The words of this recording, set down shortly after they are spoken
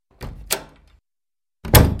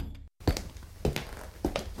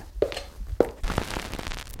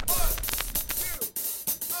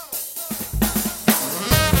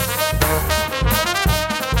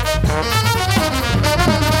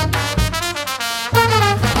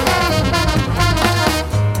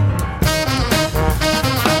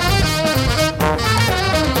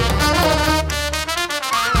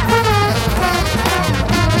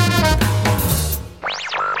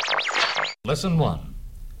Lesson 1.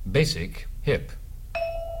 Basic Hip.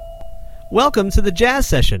 Welcome to the Jazz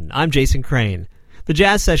Session. I'm Jason Crane. The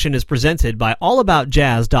Jazz Session is presented by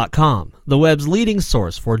AllAboutJazz.com, the web's leading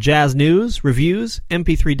source for jazz news, reviews,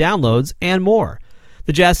 MP3 downloads, and more.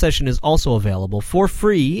 The Jazz Session is also available for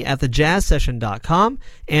free at thejazzsession.com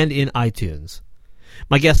and in iTunes.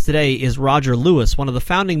 My guest today is Roger Lewis, one of the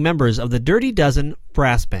founding members of the Dirty Dozen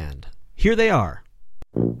Brass Band. Here they are.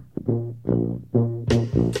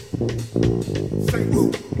 Say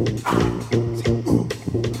ooh,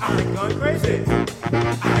 I ain't going crazy. I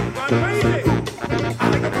ain't going crazy.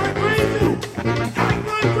 I ain't going crazy. I ain't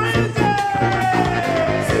going crazy.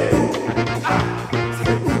 Say ooh,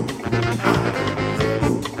 say ooh,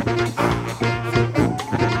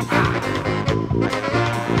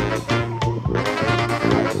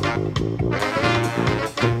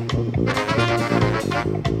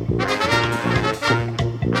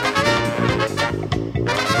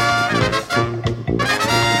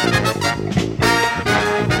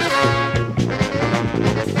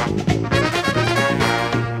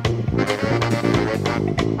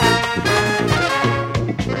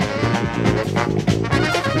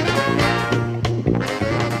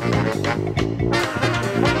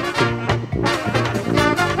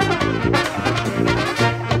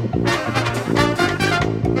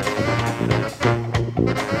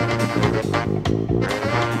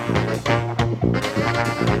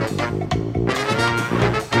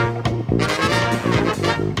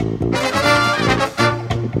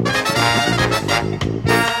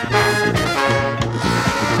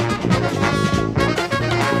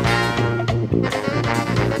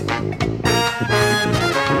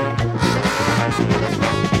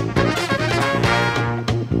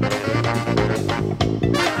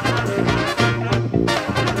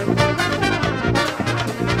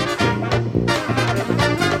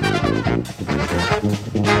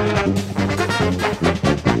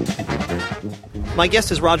 My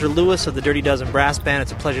guest is Roger Lewis of the Dirty Dozen Brass Band.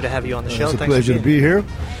 It's a pleasure to have you on the show. It's a pleasure to be here.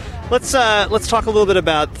 Let's talk a little bit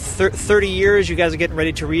about 30 years. You guys are getting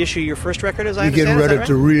ready to reissue your first record, as I understand. We're getting ready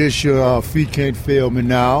to reissue Feet Can't Fail Me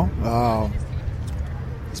Now.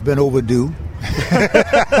 It's been overdue. But,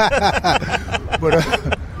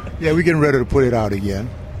 yeah, we're getting ready to put it out again.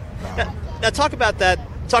 Now talk about that.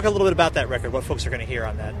 Talk a little bit about that record, what folks are going to hear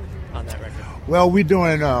on that record. Well, we're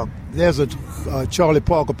doing, there's a Charlie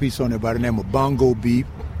Parker piece on there by the name of Bongo Beat,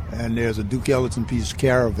 and there's a Duke Ellington piece,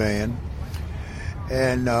 Caravan,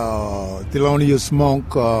 and Thelonious Monk,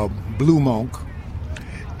 Blue Monk,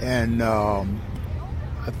 and I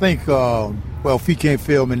think, Feet Can't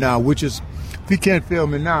Fail Me Now, Feet Can't Fail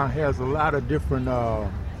Me Now has a lot of different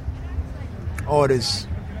artists'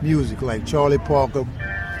 music, like Charlie Parker.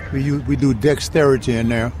 We do Dexterity in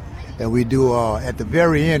there, and we do, at the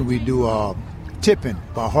very end, we do Tipping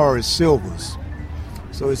by Horace Silvers.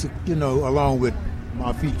 So it's, along with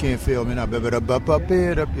My Feet Can't Fail Me Now, we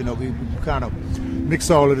kind of mix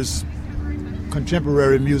all of this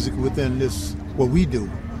contemporary music within this, what we do.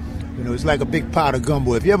 It's like a big pot of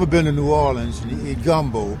gumbo. If you ever been to New Orleans and you eat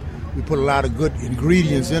gumbo, we put a lot of good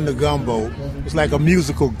ingredients in the gumbo. It's like a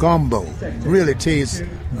musical gumbo. It really tastes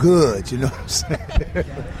good, you know what I'm saying?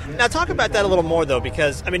 Now talk about that a little more, though,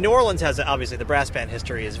 because, New Orleans has, obviously, the brass band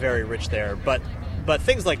history is very rich there, but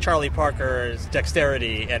things like Charlie Parker's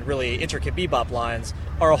Dexterity and really intricate bebop lines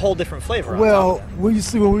are a whole different flavor. Well, when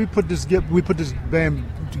we put this band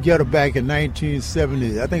together back in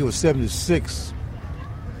 1970, I think it was 76,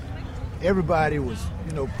 everybody was,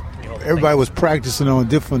 everybody was practicing on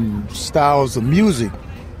different styles of music.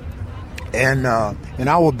 And in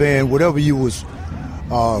our band, whatever you was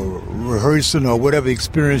rehearsing or whatever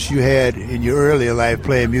experience you had in your earlier life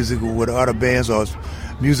playing music with other bands or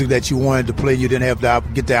music that you wanted to play, you didn't have to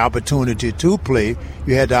get the opportunity to play.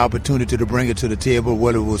 You had the opportunity to bring it to the table,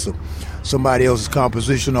 whether it was somebody else's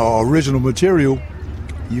composition or original material,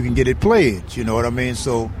 you can get it played, you know what I mean?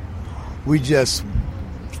 So we just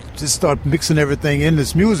start mixing everything in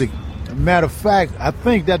this music. Matter of fact, I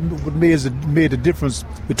think that made a difference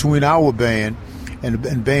between our band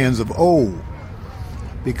and bands of old,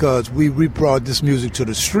 because we brought this music to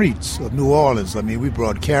the streets of New Orleans. We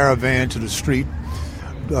brought Caravan to the street,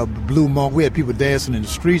 Blue Monk. We had people dancing in the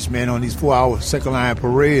streets, man, on these 4-hour second line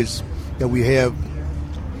parades that we have.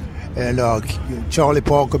 And Charlie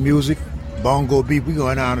Parker music, Bongo Beat. We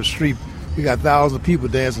going down the street, we got thousands of people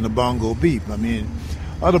dancing to Bongo Beat.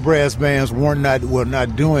 Other brass bands were not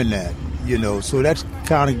doing that, so that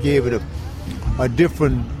kind of gave it a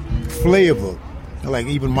different flavor. Like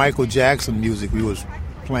even Michael Jackson music, we was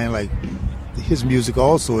playing like his music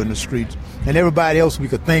also in the streets, and everybody else we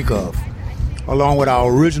could think of, along with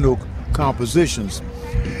our original compositions.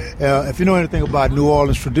 If you know anything about New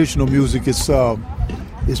Orleans traditional music, it's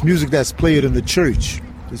music that's played in the church.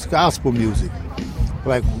 It's gospel music.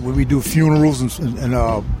 Like when we do funerals and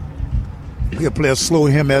we'll play a slow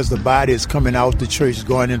hymn as the body is coming out the church,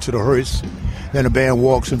 going into the hearse. Then the band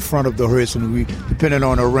walks in front of the hearse, and we, depending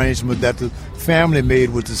on the arrangement that the family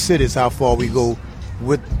made with the city, is how far we go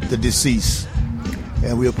with the deceased.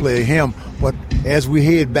 And we'll play a hymn. But as we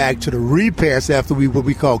head back to the repast after what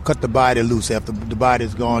we call cut the body loose, after the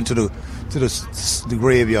body's gone to the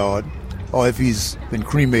graveyard, or if he's been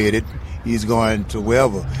cremated, he's going to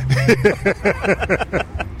wherever.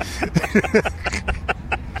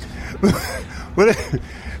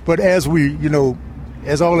 but as we,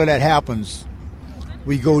 as all of that happens,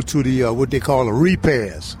 we go to the what they call a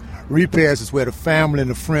repast. Repast is where the family and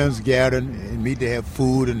the friends gather and meet to have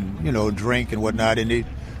food and drink and whatnot, and they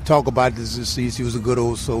talk about the deceased. He was a good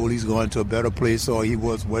old soul. He's going to a better place, or he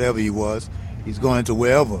was whatever he was. He's going to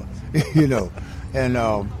wherever,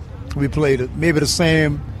 And we played maybe the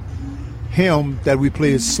same hymn that we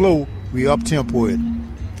played slow. We up tempo it,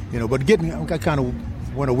 But I kind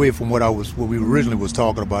of went away from what we originally was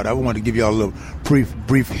talking about. I wanted to give y'all a little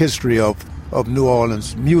brief history of New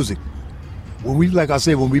Orleans music. When we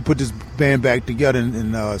put this band back together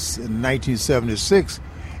in 1976,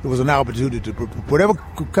 it was an opportunity to whatever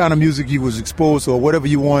kind of music you was exposed to or whatever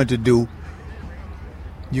you wanted to do,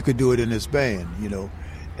 you could do it in this band,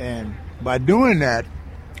 And by doing that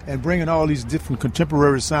and bringing all these different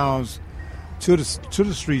contemporary sounds to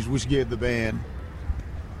the streets, which gave the band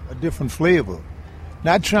a different flavor.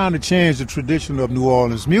 Not trying to change the tradition of New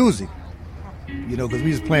Orleans music, because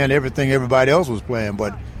we was playing everything everybody else was playing,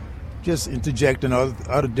 but just interjecting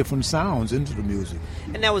other different sounds into the music.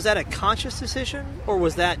 And now, was that a conscious decision, or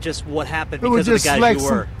was that just what happened because of the guys you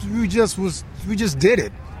were? We just did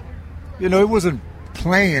it. It wasn't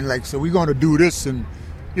playing so we're going to do this and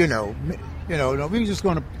we were just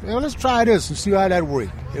going to let's try this and see how that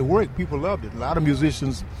worked. It worked. People loved it. A lot of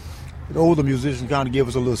musicians, the older musicians, kind of gave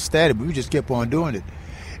us a little static, but we just kept on doing it.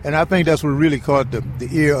 And I think that's what really caught the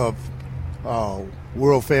ear of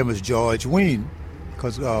world famous George Wein,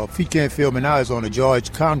 because Feet Can't Feel Me Now is on the George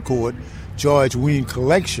Wein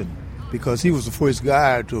collection, because he was the first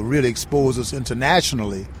guy to really expose us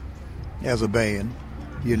internationally as a band.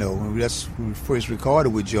 That's when we first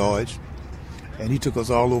recorded with George, and he took us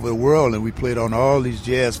all over the world, and we played on all these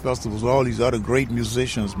jazz festivals, all these other great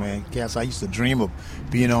musicians, man. Cats I used to dream of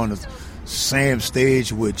being on the same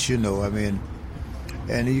stage with, and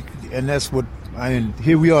that's what,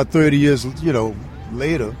 here we are 30 years,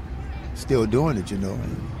 later, still doing it,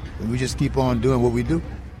 and we just keep on doing what we do.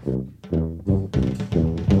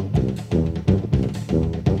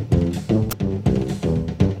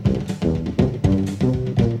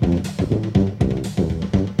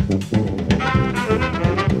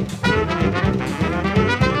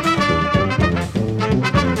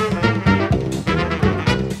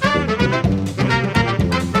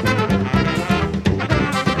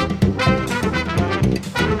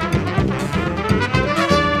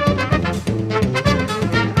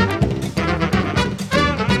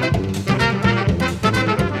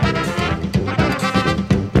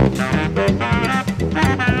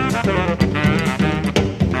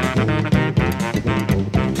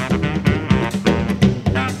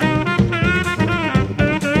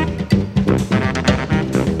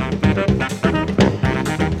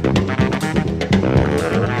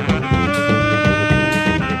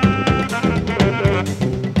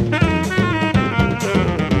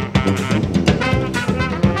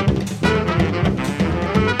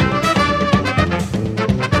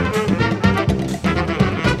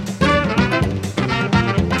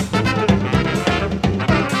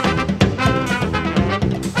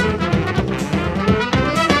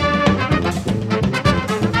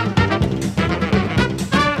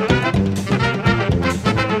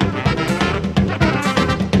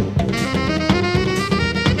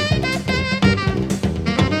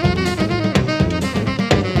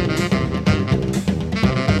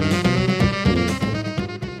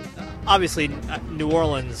 Obviously, New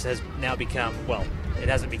Orleans has now become, it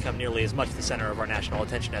hasn't become nearly as much the center of our national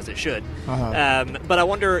attention as it should. But I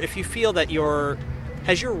wonder if you feel that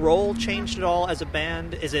has your role changed at all as a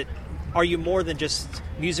band? Are you more than just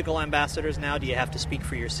musical ambassadors now? Do you have to speak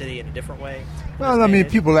for your city in a different way? Well,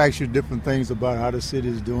 people ask you different things about how the city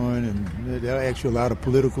is doing, and they'll ask you a lot of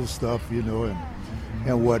political stuff,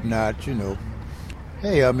 and whatnot,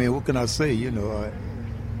 Hey, what can I say,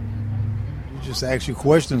 just ask you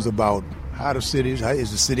questions about how the city is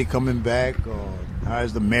the city coming back, or how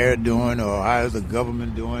is the mayor doing, or how is the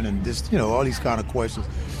government doing, and all these kind of questions.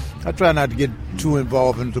 I try not to get too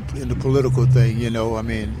involved in the political thing, you know. I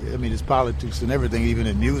mean, it's politics and everything, even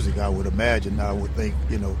in music, I would imagine, I would think,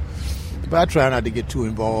 you know. But I try not to get too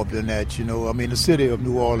involved in that, you know. I mean, the city of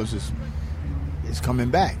New Orleans is coming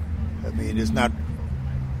back. I mean, it's not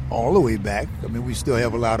all the way back. I mean, we still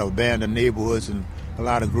have a lot of abandoned neighborhoods and a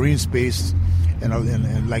lot of green space,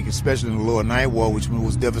 and like especially in the Lower Ninth Ward, which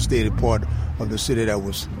was devastated part of the city that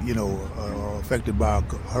was, you know, affected by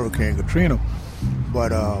Hurricane Katrina. But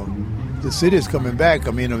the city is coming back.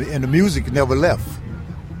 I mean, and the music never left.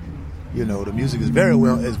 You know, the music is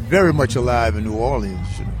very much alive in New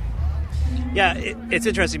Orleans. You know. Yeah, it's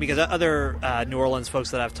interesting because other New Orleans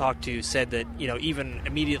folks that I've talked to said that, you know, even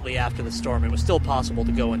immediately after the storm, it was still possible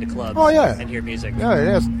to go into clubs and hear music.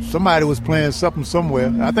 Yeah, somebody was playing something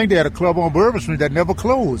somewhere. I think they had a club on Bourbon Street that never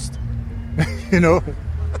closed. You know,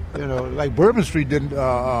 like Bourbon Street didn't.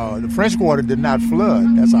 The French Quarter did not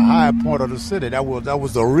flood. That's a high point of the city. That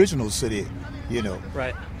was the original city. You know.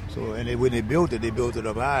 Right. So when they built it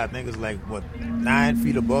up high. I think it's like 9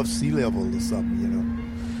 feet above sea level or something. You know.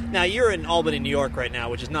 Now, you're in Albany, New York right now,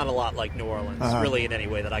 which is not a lot like New Orleans, really, in any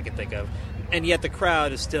way that I can think of. And yet the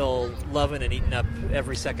crowd is still loving and eating up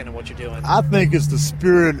every second of what you're doing. I think it's the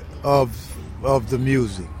spirit of the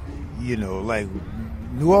music. You know, like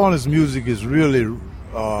New Orleans music is really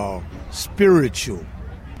spiritual.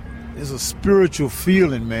 It's a spiritual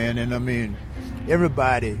feeling, man. And, I mean,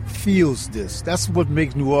 everybody feels this. That's what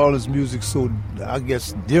makes New Orleans music so, I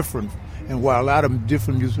guess, different. And why a lot of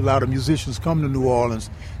musicians come to New Orleans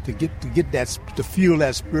to get that, to feel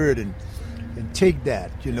that spirit and take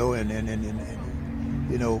that, you know, and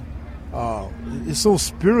you know, it's so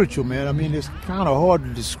spiritual, man. I mean, it's kind of hard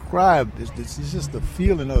to describe. It's just the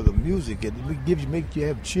feeling of the music. It make you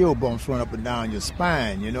have chill bumps run up and down your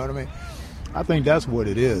spine. You know what I mean? I think that's what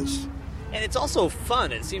it is. And it's also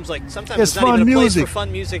fun. It seems like sometimes it's not fun even a place music. for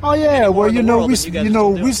fun music. Oh yeah, well New Orleans,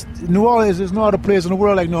 New Orleans is no other place in the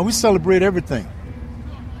world like New Orleans. We celebrate everything.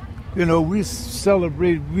 You know, we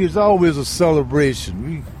celebrate. It's always a celebration.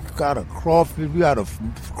 We got a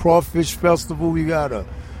crawfish festival. We got a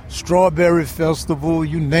strawberry festival.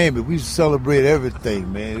 You name it. We celebrate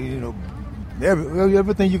everything, man. You know,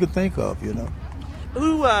 everything you can think of. You know.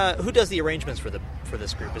 Who does the arrangements for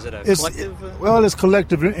this group? Is it a collective? Well, it's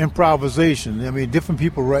collective improvisation. I mean, different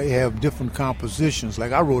people have different compositions.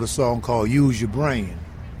 Like I wrote a song called "Use Your Brain"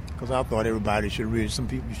 because I thought everybody some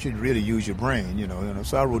people should really use your brain. You know.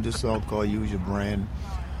 So I wrote this song called "Use Your Brain,"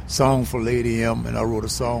 song for Lady M, and I wrote a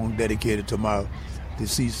song dedicated to my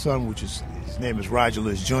deceased son, his name is Roger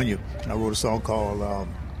Lewis Jr. And I wrote a song called "A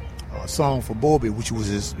Song for Bobby," which was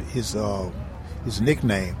his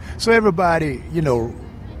nickname. So everybody, you know,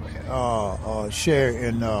 share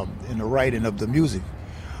in the writing of the music.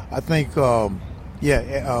 I think,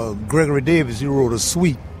 Gregory Davis, he wrote a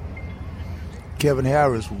suite. Kevin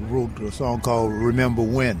Harris wrote a song called "Remember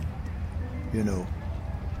When." You know,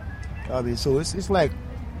 I mean, so it's like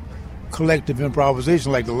collective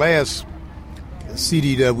improvisation. Like the last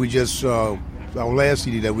CD that we our last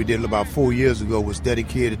CD that we did about 4 years ago was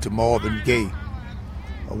dedicated to Marvin Gaye.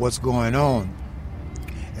 What's Going On?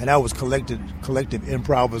 And that was collective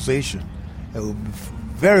improvisation. It was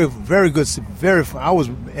very, very good.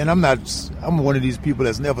 I'm one of these people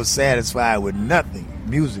that's never satisfied with nothing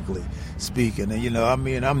musically speaking. And, you know, I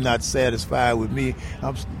mean, I'm not satisfied with me.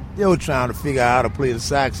 I'm still trying to figure out how to play the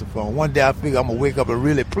saxophone. One day I figure I'm going to wake up and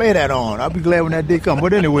really play that on. I'll be glad when that day comes.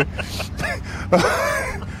 But anyway,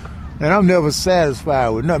 and I'm never satisfied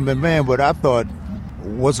with nothing. But I thought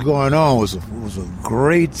What's Going On was a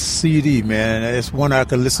great CD, man. It's one I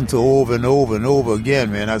could listen to over and over and over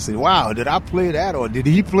again, man. I said, wow, did I play that or did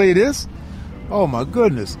he play this? Oh, my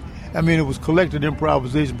goodness. I mean, it was collective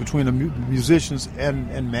improvisation between the musicians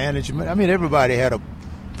and management. I mean, everybody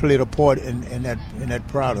played a part in that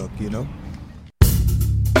product, you know.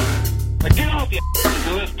 Now get off your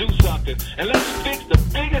and let's do something. And let's fix the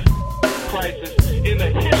biggest crisis in the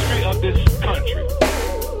history of this country.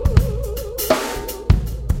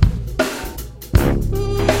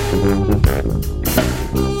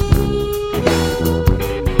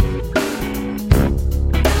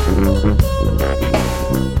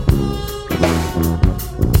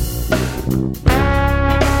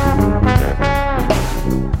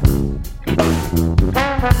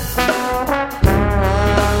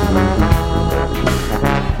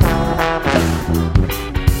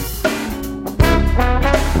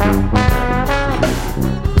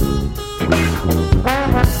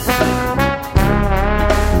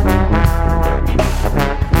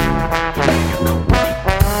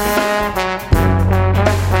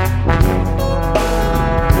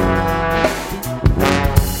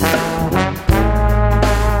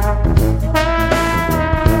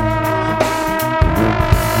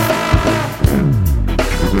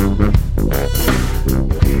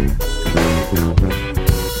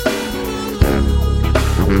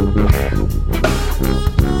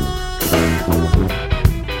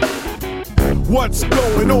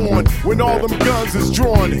 when all them guns is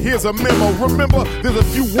drawn. Here's a memo. Remember, there's a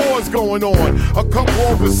few wars going on. A couple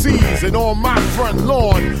overseas and on my front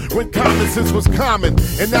lawn. When common sense was common,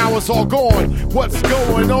 and now it's all gone. What's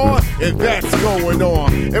going on? And that's going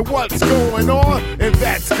on. And what's going on? And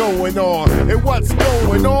that's going on. And what's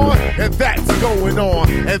going on? And that's going on.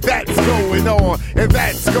 And that's going on. And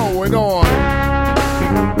that's going on.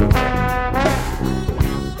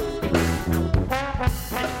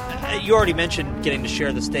 You already mentioned getting to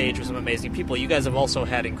share the stage with some amazing people. You guys have also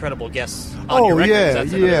had incredible guests on your records.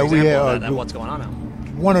 That's another we example had of that, and what's going on now.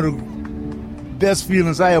 one of the best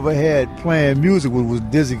feelings I ever had playing music was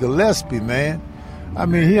Dizzy Gillespie, man. I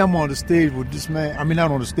mean, I'm on the stage with this man. I mean,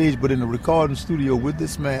 not on the stage, but in the recording studio with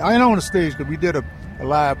this man. I ain't on the stage because we did a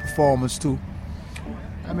live performance too.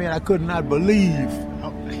 I mean, I could not believe,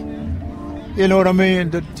 you know what I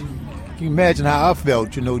mean? You can imagine how I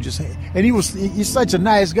felt, you know, and he's such a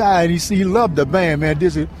nice guy, and he loved the band, man.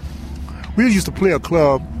 Dizzy, we used to play a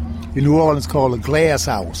club in New Orleans called the Glass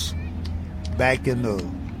House back in the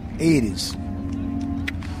 80s.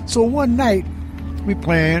 So one night, we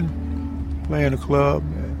playing the club,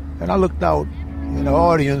 and I looked out in the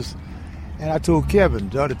audience, and I told Kevin,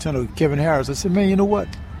 the other tenor, Kevin Harris, I said, man, you know what?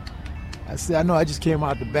 I said, I know I just came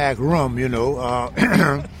out the back room, you know.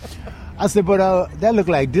 I said, but that looked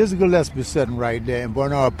like Dizzy Gillespie sitting right there and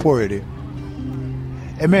Bernard Poirier.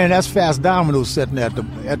 And man, that's Fats Domino sitting at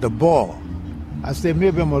the bar. I said,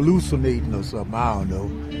 maybe I'm hallucinating or something, I don't know.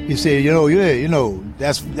 He said,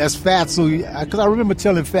 that's Fats. So, because I remember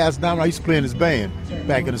telling Fats Domino, I used to play in his band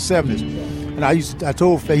back in the 70s. And I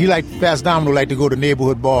told Fats, he liked Fats Domino liked to go to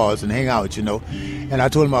neighborhood bars and hang out, you know. And I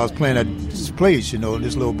told him I was playing at this place, you know,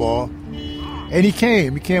 this little bar. And he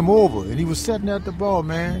came over, and he was sitting at the bar,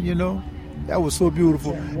 man, you know. That was so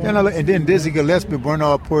beautiful. Then Dizzy Gillespie,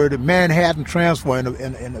 Bernard Poirier, the Manhattan Transfer in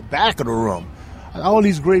the back of the room. All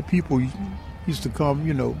these great people used to come,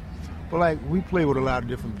 you know. But like we play with a lot of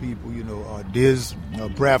different people, you know. Diz,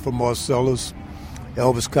 Bradford Marcellus,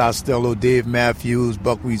 Elvis Costello, Dave Matthews,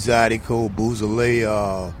 Buckwheat Zydeco,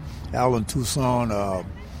 Boozalé, Alan Toussaint.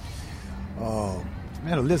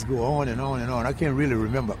 Man, the list go on and on and on. I can't really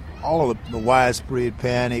remember all of the Widespread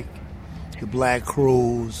Panic, the Black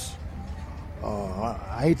Crows.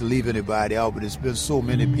 I hate to leave anybody out, but it's been so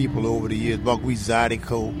many people over the years. Buckwheat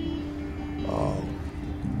Zydeco,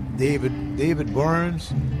 David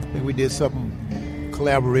Burns. I think we did something,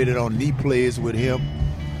 collaborated on knee plays with him.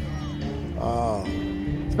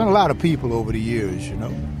 It's been a lot of people over the years, you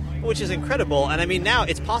know. Which is incredible, and I mean, now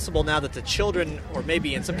it's possible now that the children, or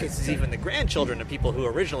maybe in some cases even the grandchildren of people who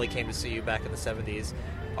originally came to see you back in the 70s,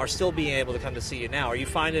 are still being able to come to see you now. Are you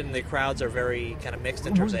finding the crowds are very kind of mixed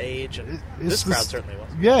in terms of age? And this crowd certainly was.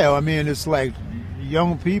 Yeah, I mean, it's like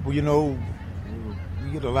young people, you know,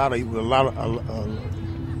 you get a lot of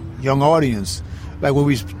young audience. Like when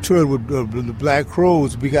we toured with the Black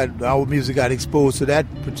Crows, our music got exposed to that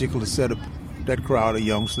particular set of that crowd of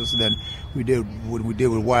youngsters. And then when we did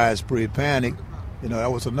with Widespread Panic, you know,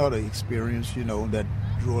 that was another experience, you know, that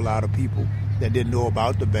drew a lot of people that didn't know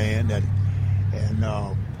about the band. It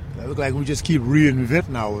looked like we just keep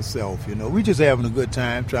reinventing ourselves, you know. We just having a good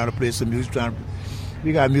time trying to play some music,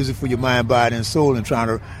 we got music for your mind, body, and soul, and trying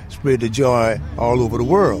to spread the joy all over the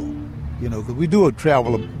world, you know, because we do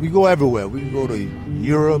travel, we go everywhere. We can go to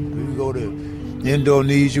Europe, we can go to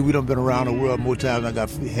Indonesia. We done been around the world more times than I got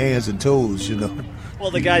hands and toes, you know.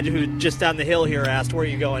 Well, the guy who just down the hill here asked where are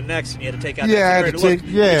you going next, and you had to take out I had to take.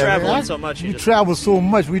 You travel so much. We travel so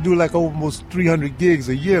much. We do like almost 300 gigs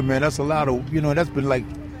a year, man. That's a lot of, you know, that's been like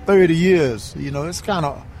 30 years. You know, it's kind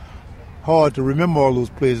of hard to remember all those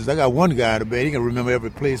places. I got one guy in the band. He can remember every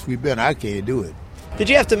place we've been. I can't do it. Did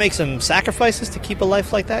you have to make some sacrifices to keep a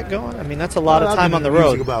life like that going? I mean, that's a lot of time on the road.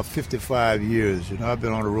 I've been about 55 years. You know, I've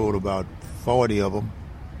been on the road about 40 of them.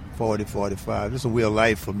 40, 45. It's a way of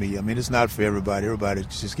life for me. I mean, it's not for everybody. Everybody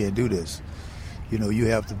just can't do this. You know, you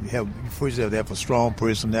have to have a strong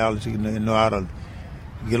personality and know how to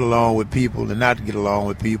get along with people and not get along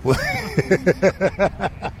with people.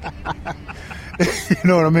 You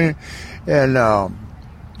know what I mean? And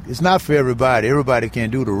it's not for everybody. Everybody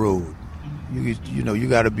can't do the road. You know, you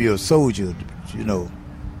got to be a soldier. You know,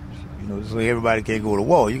 so everybody can't go to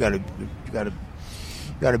war. You got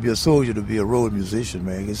to be a soldier to be a road musician,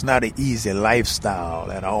 man. It's not an easy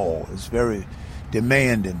lifestyle at all. It's very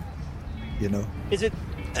demanding, you know. Is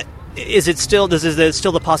it still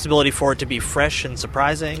the possibility for it to be fresh and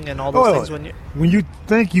surprising and all those things when you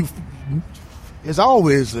think it's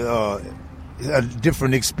always a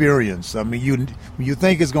different experience. I mean, when you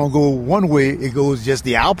think it's going to go one way, it goes just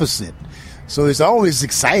the opposite. So it's always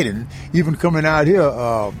exciting. Even coming out here,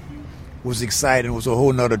 was exciting. It was a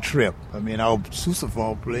whole nother trip. I mean, our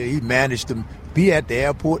sousaphone player, he managed to be at the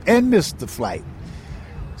airport and miss the flight.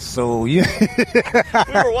 So, yeah.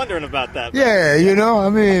 We were wondering about that. Yeah, you know, I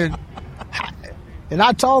mean, and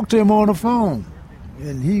I talked to him on the phone,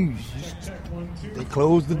 and they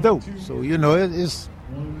closed the door. So, you know,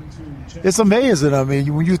 it's amazing. I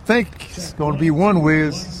mean, when you think it's going to be one way,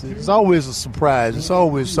 it's always a surprise. It's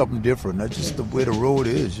always something different. That's just the way the road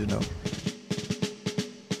is, you know.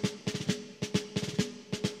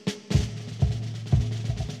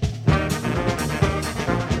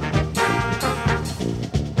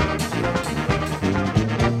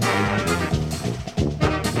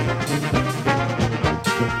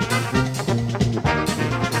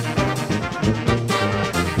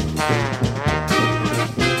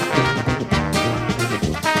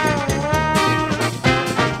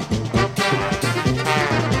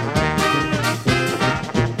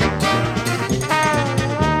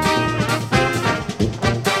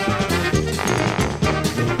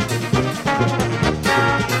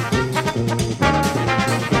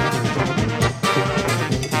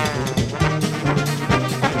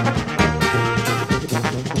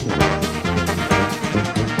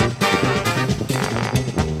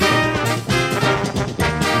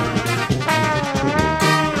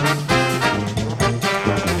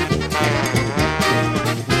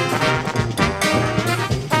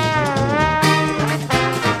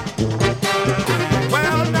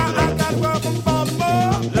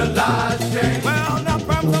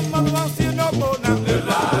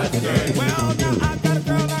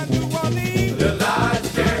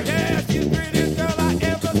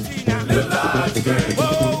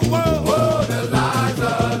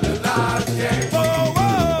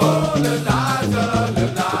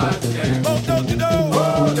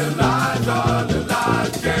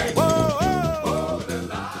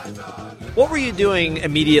 What were you doing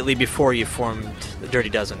immediately before you formed the Dirty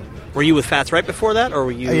Dozen? Were you with Fats right before that, or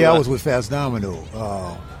were you? Yeah, I was with Fats Domino.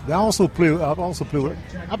 I play with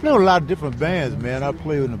a lot of different bands, man. I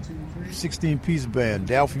play with a 16-piece band,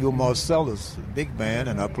 Dalfio Marcellus, big band,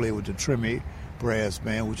 and I play with the Treme brass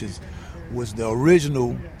band, which was the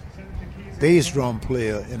original bass drum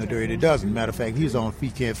player in the Dirty Dozen. Matter of fact, he's on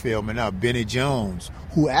Feet Can't Fail Me Now, Benny Jones,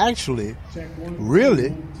 who actually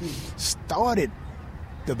really started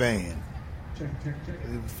the band.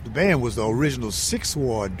 The band was the original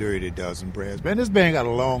six-ward Dirty Dozen brass band. This band got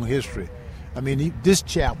a long history. I mean, this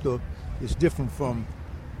chapter is different from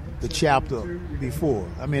the chapter before.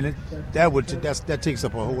 I mean, that takes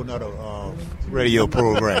up a whole nother radio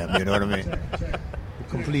program. You know what I mean? The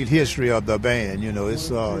complete history of the band. You know,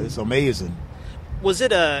 it's amazing. Was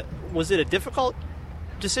it a difficult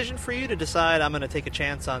decision for you to decide I'm going to take a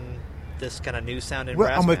chance on this kind of new sounding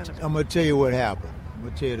brass band? I'm going to tell you what happened. I'm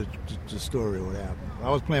going to tell you the story of what happened. I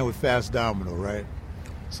was playing with Fats Domino, right?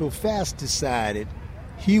 So Fats decided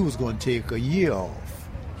he was going to take a year off.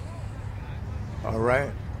 All right?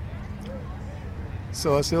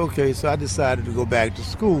 So I said, okay. So I decided to go back to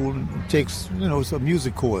school and take, some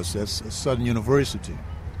music course at Southern University,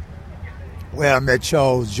 where I met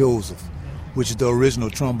Charles Joseph, which is the original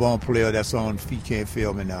trombone player that's on Feet Can't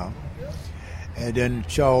Fail Me Now. And then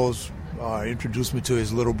Charles introduced me to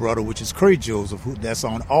his little brother, which is Craig Joseph, that's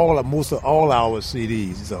on most of all our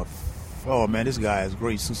CDs. This guy is a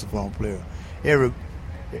great sousaphone player.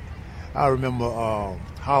 I remember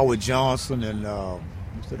Howard Johnson and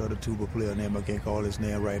what's that other tuba player name? I can't call his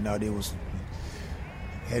name right now. They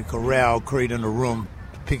had corralled Craig in the room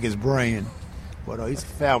to pick his brain. But he's a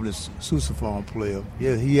fabulous sousaphone player.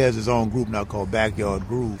 Yeah, he has his own group now called Backyard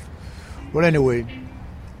Groove. But anyway,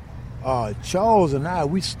 Charles and I,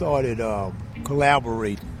 we started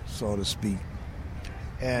collaborating, so to speak.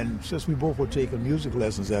 And since we both were taking music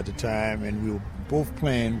lessons at the time, and we were both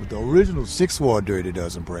playing with the original six-ward Dirty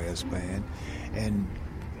Dozen brass band, and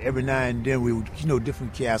every now and then we would,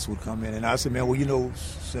 different cats would come in, and I said, man, well,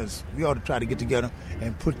 since we ought to try to get together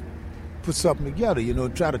and put something together,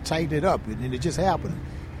 try to tighten it up, and it just happened.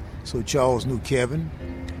 So Charles knew Kevin.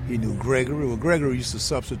 He knew Gregory. Well, Gregory used to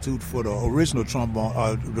substitute for the original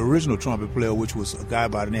trumpet player, which was a guy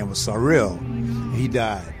by the name of Sorrell. He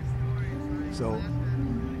died. So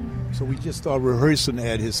we just started rehearsing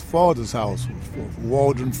at his father's house with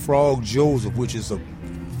Waldron Frog Joseph, which is a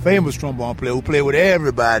famous trombone player who played with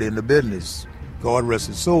everybody in the business. God rest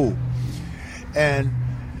his soul. And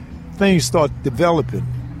things started developing,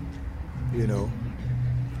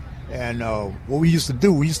 And what we used to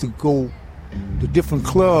do, we used to go to different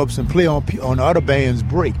clubs and play on the other band's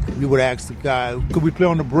break. We would ask the guy, could we play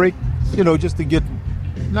on the break? Just to get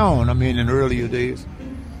known, in the earlier days.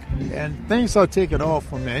 And things started taking off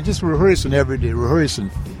from there. And just rehearsing every day,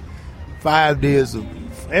 rehearsing 5 days of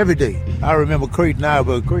every day. I remember Creighton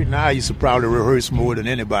I used to probably rehearse more than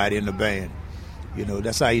anybody in the band. You know,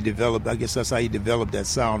 that's how he developed. I guess that's how he developed that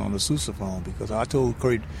sound on the sousaphone. Because I told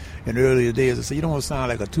Kurt in the earlier days, I said, you don't want to sound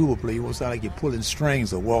like a tuba player. You want to sound like you're pulling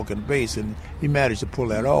strings or walking bass. And he managed to pull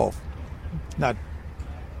that off. Not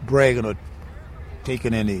bragging or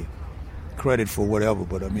taking any credit for whatever,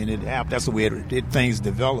 but I mean, that's the way things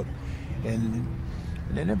develop. And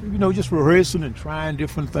then, you know, just rehearsing and trying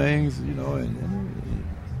different things, you know,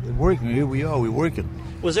 and working. Here we are, we're working.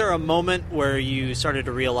 Was there a moment where you started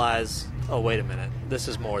to realize, oh, wait a minute, this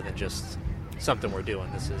is more than just something we're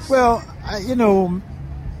doing? This is... Well,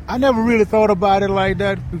 I never really thought about it like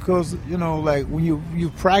that because, you know, like when you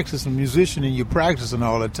practice a musician and you're practicing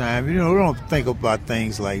all the time, you know, you don't think about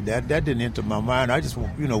things like that. That didn't enter my mind. I just,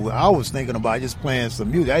 you know, I was thinking about just playing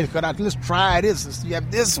some music. I just thought, let's try this and see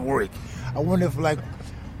if this work. I wonder if, like,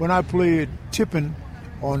 when I played Tipping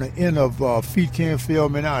on the end of Feet Can't Fail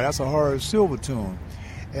Me Now, that's a Horace Silver tune.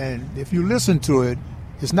 And if you listen to it,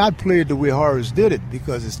 it's not played the way Horace did it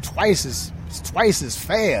because it's twice as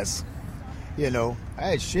fast. You know, I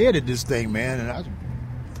had shredded this thing, man, and I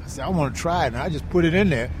said, I want to try it, and I just put it in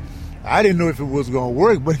there. I didn't know if it was going to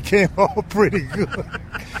work, but it came out pretty good.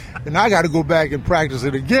 And I got to go back and practice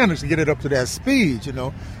it again to get it up to that speed, you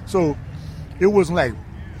know. So it wasn't like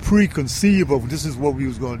preconceived of this is what we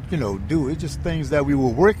was going to, you know, do. It's just things that we were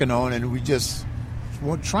working on, and we just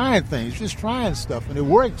were trying things, just trying stuff, and it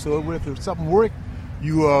worked. So if something worked,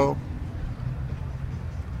 you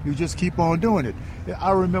just keep on doing it.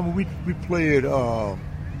 I remember we played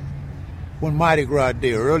one Mardi Gras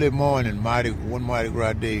day, early morning, one Mardi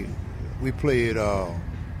Gras day. We played we're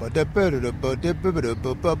going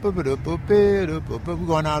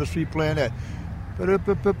down the street playing that.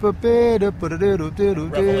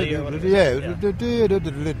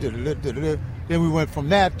 Then we went from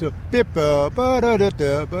that to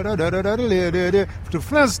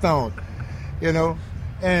Flintstones, you know,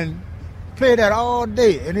 and play that all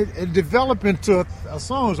day, and it developed into a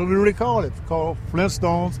song, so we really call it. It's called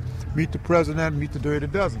Flintstones, Meet the President, Meet the Dirty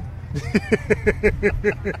Dozen.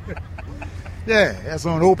 Yeah, that's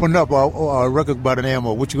on Open Up, or a record by the name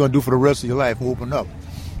of What You Gonna Do for the Rest of Your Life, Open Up.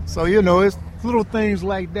 So, you know, it's little things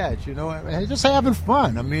like that, you know, and just having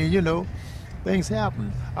fun. I mean, you know, things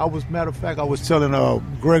happen. Matter of fact, I was telling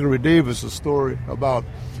Gregory Davis a story about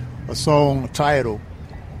a song title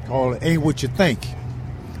called Ain't What You Think.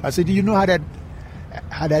 I said, do you know how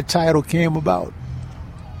that title came about?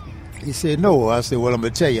 He said, no. I said, well, I'm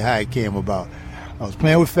going to tell you how it came about. I was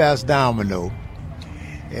playing with Fats Domino,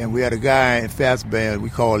 and we had a guy in Fats band, we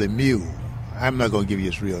called him Mew. I'm not going to give you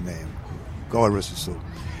his real name. God rest his soul.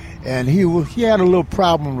 And he had a little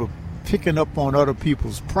problem with picking up on other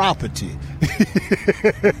people's property.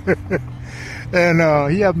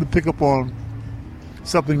 And he happened to pick up on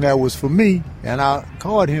something that was for me, and I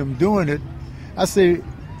caught him doing it. I said,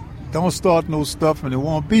 don't start no stuff and there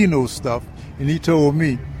won't be no stuff. And he told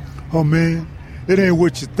me, oh man, it ain't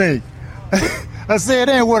what you think. I said,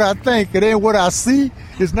 it ain't what I think. It ain't what I see.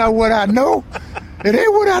 It's not what I know. It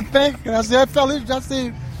ain't what I think. And I said,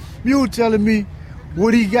 you were telling me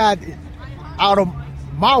what he got out of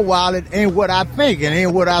my wallet ain't what I think and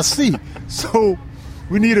ain't what I see. So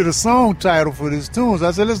we needed a song title for this tune. So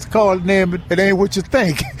I said, let's call it name It Ain't What You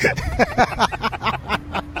Think.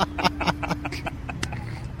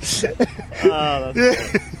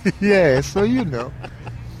 Yeah, so you know.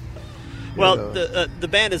 Well, the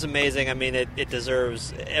band is amazing. I mean, it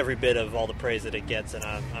deserves every bit of all the praise that it gets, and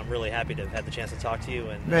I'm really happy to have had the chance to talk to you.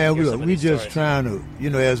 And man, we just trying to, you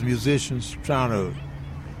know, as musicians, trying to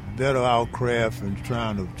better our craft and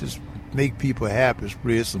trying to just make people happy,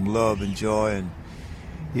 spread some love and joy, and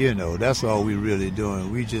you know, that's all we really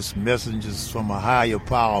doing. We just messengers from a higher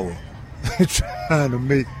power, trying to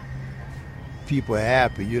make people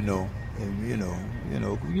happy, you know, and you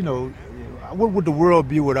know, what would the world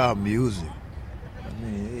be without music? I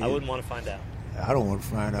mean, I wouldn't want to find out. I don't want to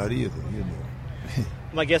find out either, you know.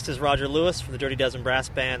 My guest is Roger Lewis from the Dirty Dozen Brass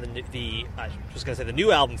Band. I was going to say the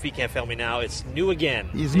new album, Feet Can't Fail Me Now. It's new again.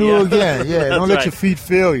 It's new again, yeah. Don't let your feet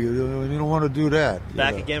fail you. You don't want to do that.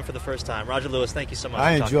 Back again for the first time. Roger Lewis, thank you so much.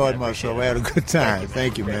 I enjoyed myself. I had a good time.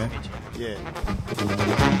 Thank you, man. Yeah.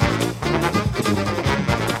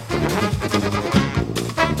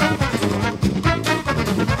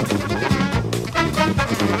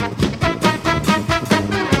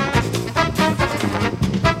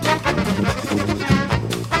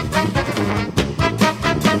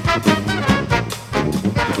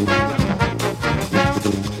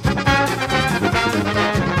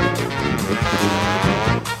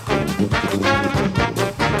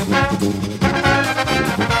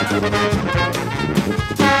 Thank you.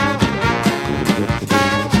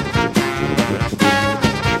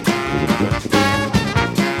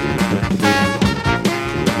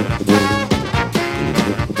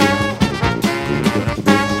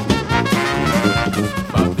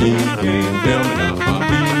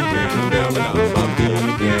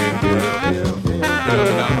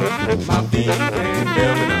 My feet can't help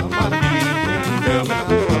it now. My feet can't help it now.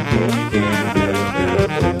 My feet can't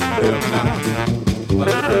help it now. My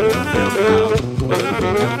feet can't help it now. My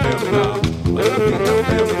feet can't help it now. My feet can't help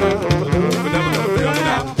it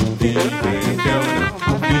now. Feet can't help it now.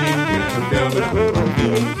 My feet can't help it now. My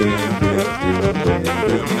feet can't help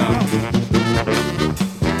it now.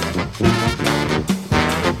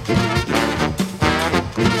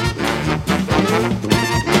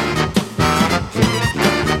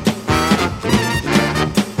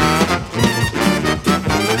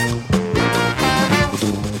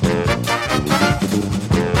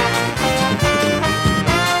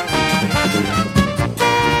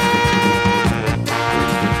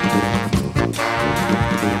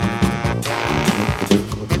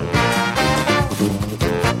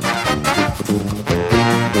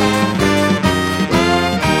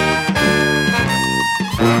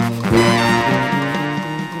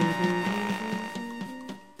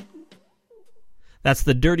 That's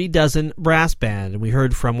the Dirty Dozen Brass Band, and we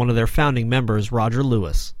heard from one of their founding members, Roger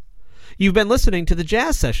Lewis. You've been listening to The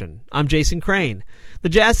Jazz Session. I'm Jason Crane. The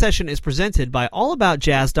Jazz Session is presented by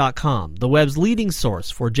AllAboutJazz.com, the web's leading source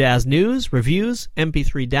for jazz news, reviews,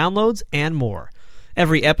 MP3 downloads, and more.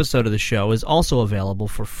 Every episode of the show is also available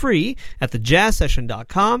for free at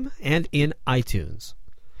thejazzsession.com and in iTunes.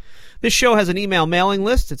 This show has an email mailing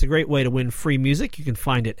list. It's a great way to win free music. You can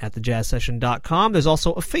find it at thejazzsession.com. There's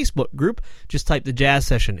also a Facebook group. Just type The Jazz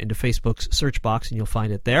Session into Facebook's search box and you'll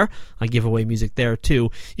find it there. I give away music there too.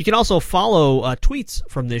 You can also follow tweets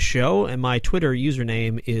from this show, and my Twitter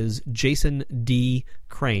username is Jason D.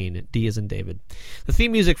 Crane. D as in David. The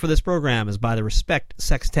theme music for this program is by the Respect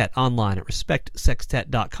Sextet online at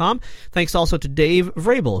respectsextet.com. Thanks also to Dave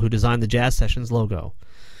Vrabel, who designed the Jazz Sessions logo.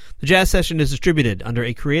 The Jazz Session is distributed under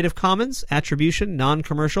a Creative Commons Attribution,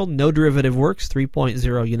 Non-Commercial, No Derivative Works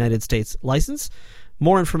 3.0 United States license.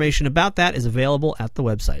 More information about that is available at the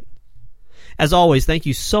website. As always, thank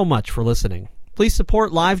you so much for listening. Please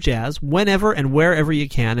support live jazz whenever and wherever you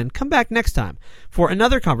can, and come back next time for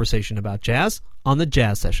another conversation about jazz on The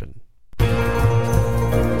Jazz Session.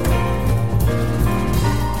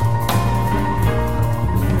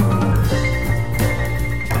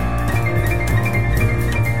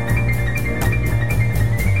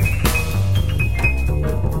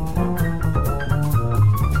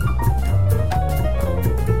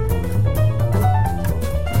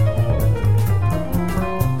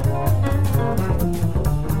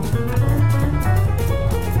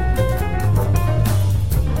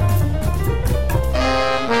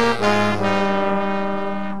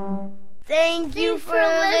 Thank you for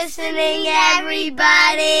listening,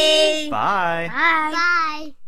 everybody. Bye.